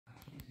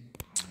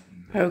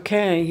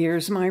Okay,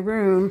 here's my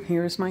room.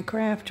 Here's my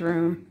craft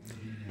room.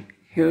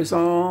 Here's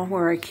all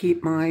where I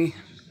keep my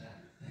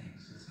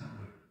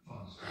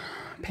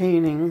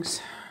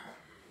paintings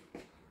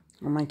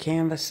or my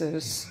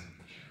canvases.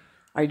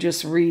 I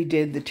just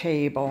redid the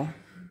table.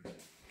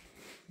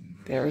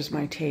 There's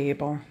my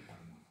table.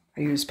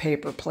 I use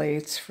paper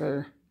plates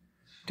to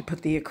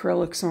put the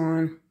acrylics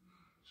on.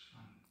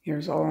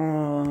 Here's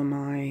all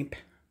my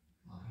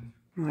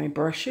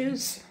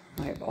brushes.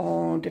 I have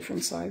all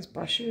different size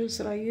brushes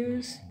that I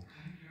use.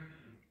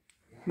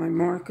 My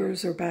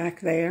markers are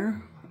back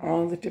there.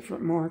 All the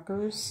different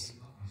markers.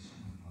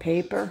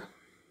 Paper.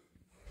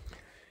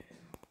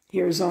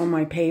 Here's all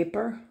my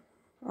paper.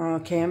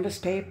 Canvas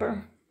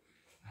paper.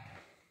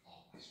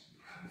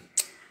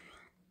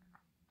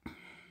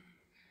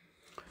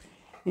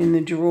 In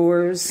the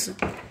drawers,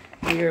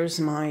 here's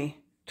my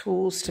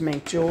tools to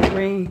make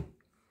jewelry.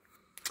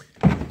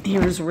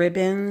 Here's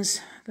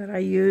ribbons that I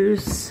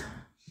use.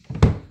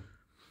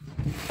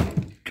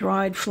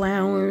 Dried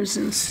flowers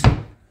and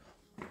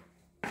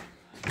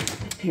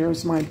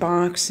here's my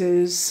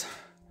boxes.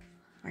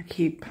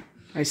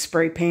 I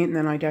spray paint and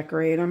then I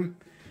decorate them.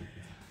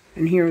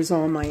 And here's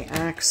all my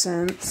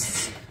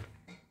accents.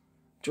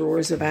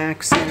 Drawers of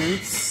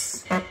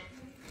accents.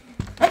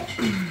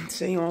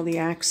 See all the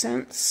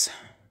accents.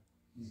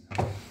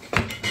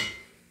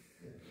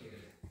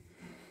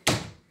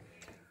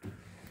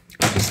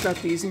 I just got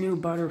these new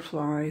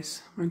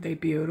butterflies. Aren't they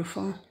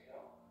beautiful?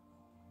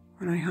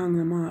 And I hung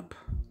them up.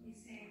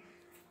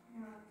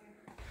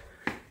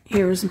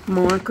 Here's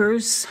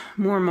markers,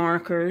 more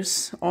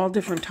markers, all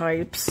different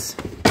types.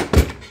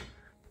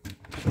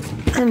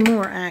 And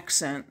more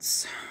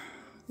accents.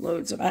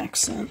 Loads of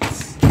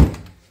accents.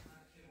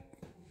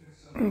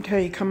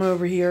 Okay, come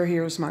over here.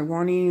 Here's my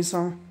one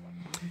easel.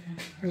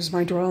 Here's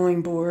my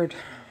drawing board.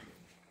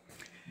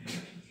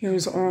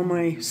 Here's all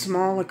my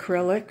small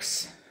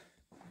acrylics.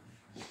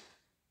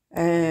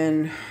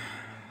 And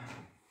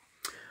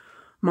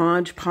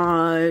Mod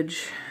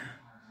Podge.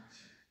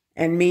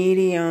 And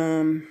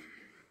medium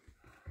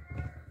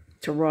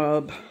to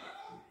rub.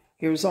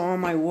 Here's all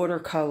my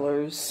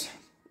watercolors.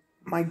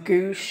 My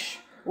gouache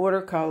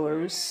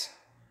watercolors.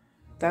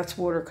 That's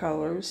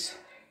watercolors.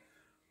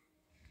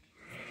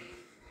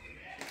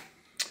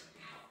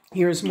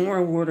 Here's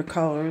more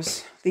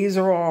watercolors. These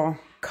are all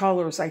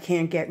colors I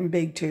can't get in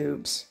big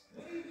tubes.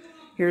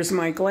 Here's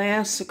my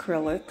glass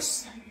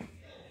acrylics.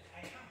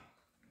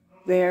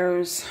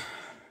 I've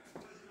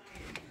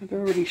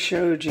already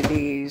showed you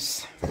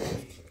these.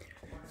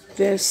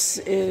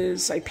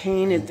 I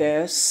painted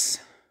this.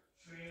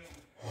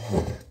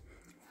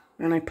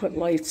 And I put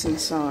lights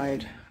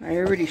inside. I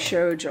already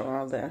showed you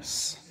all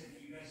this.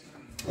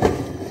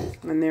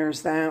 And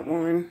there's that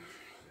one.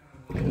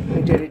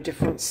 I did a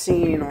different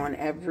scene on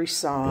every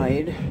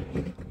side.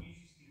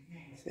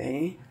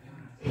 See?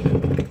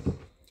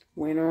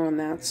 Winner on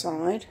that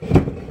side.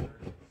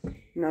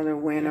 Another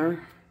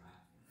winner.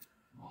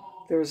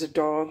 There's a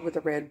dog with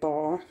a red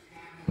ball.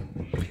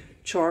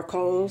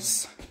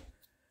 Charcoals.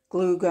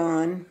 Glue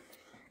gun.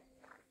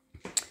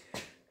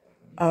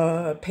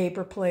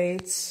 Paper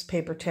plates.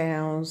 Paper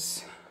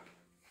towels.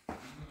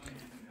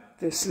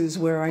 This is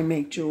where I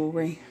make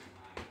jewelry.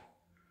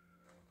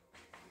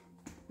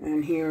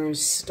 And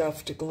here's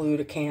stuff to glue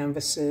to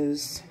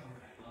canvases.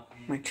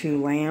 My 2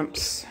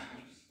 lamps.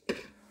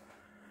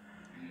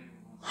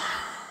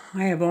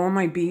 I have all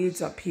my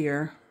beads up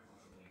here.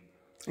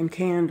 And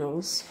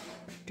candles.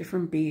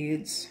 Different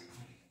beads.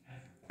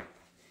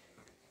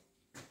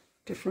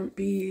 Different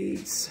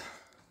beads.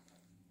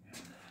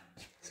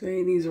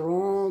 See, these are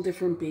all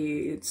different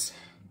beads.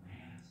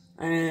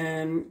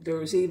 And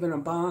there's even a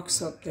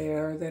box up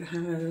there that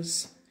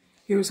has...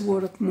 Here's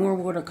more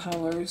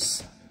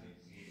watercolors.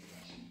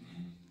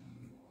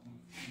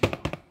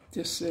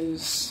 This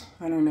is,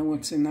 I don't know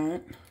what's in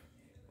that.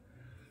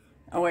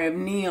 Oh, I have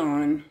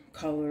neon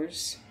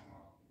colors.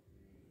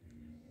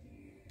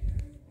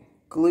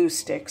 Glue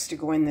sticks to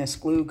go in this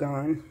glue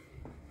gun.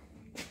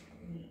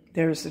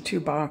 There's the 2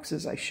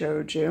 boxes I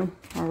showed you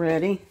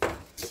already.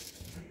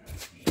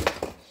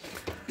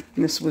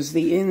 And this was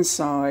the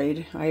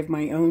inside. I have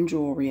my own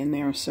jewelry in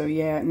there, so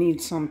yeah, it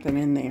needs something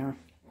in there.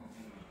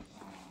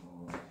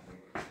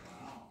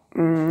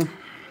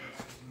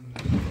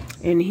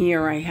 In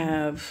here I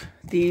have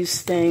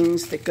these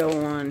things that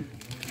go on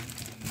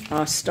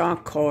a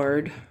stock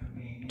card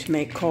to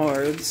make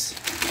cards.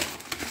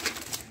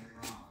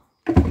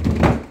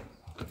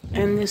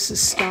 And this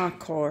is stock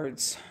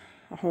cards,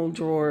 a whole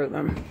drawer of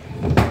them.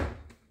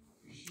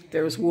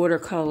 There's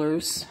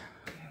watercolors.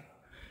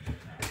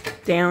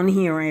 Down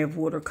here I have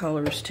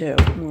watercolors too,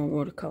 more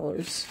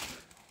watercolors.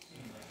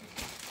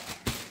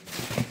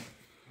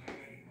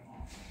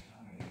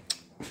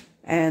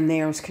 And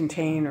there's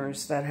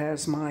containers that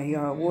has my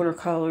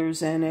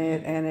watercolors in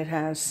it, and it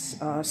has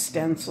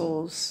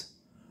stencils.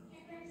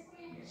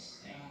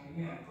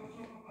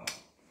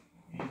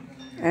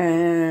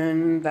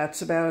 And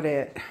that's about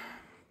it.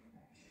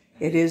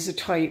 It is a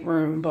tight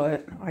room,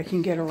 but I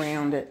can get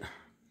around it.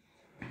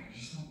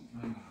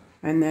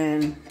 And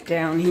then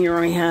down here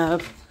I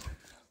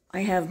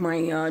have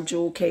my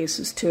jewel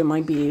cases too,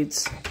 my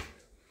beads.